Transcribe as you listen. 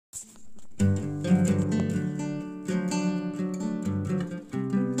I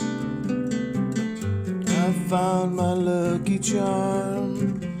found my lucky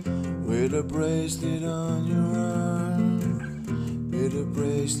charm with a bracelet on your arm, with a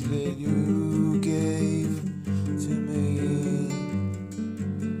bracelet you gave to me.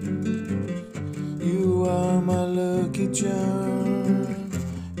 You are my lucky charm,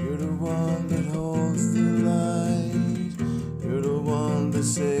 you're the one that holds the light, you're the one that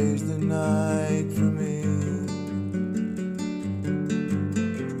saves the night for me.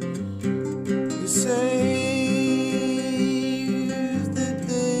 You save the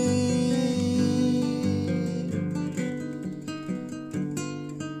day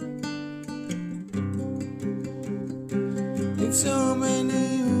in so many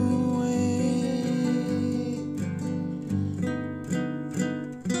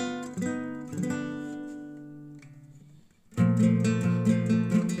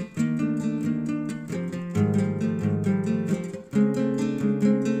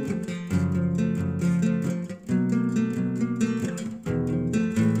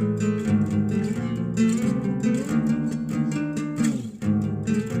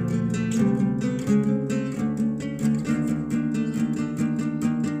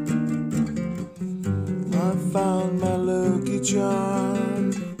I found my lucky charm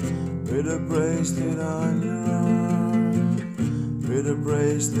with a bracelet on your arm, with a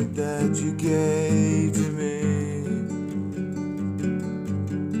bracelet that you gave to me.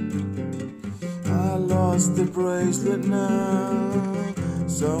 I lost the bracelet now,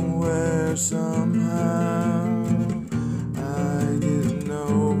 somewhere, somehow. I didn't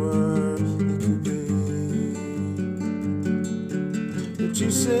know where it could be, but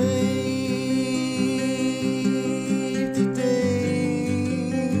you say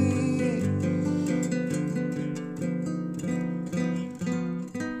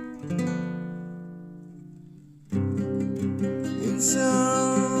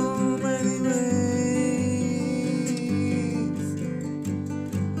so many ways.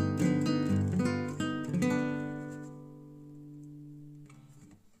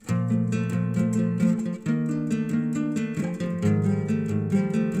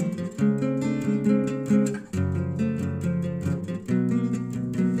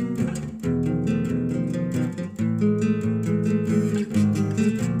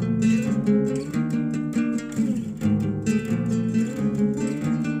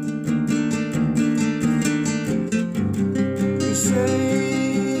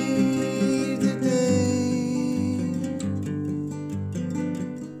 Save the day.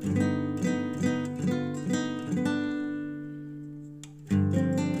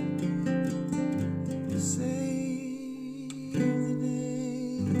 Save the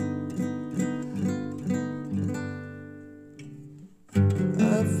day.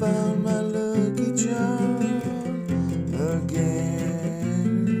 I found my lucky charm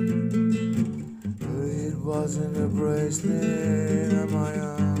again. It wasn't a bracelet on my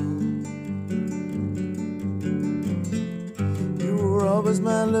arm. You were always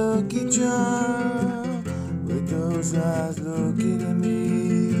my lucky charm, with those eyes looking at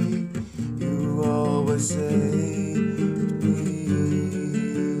me. You always saved me.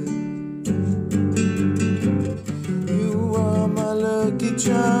 You are my lucky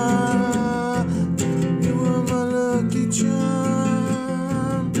charm.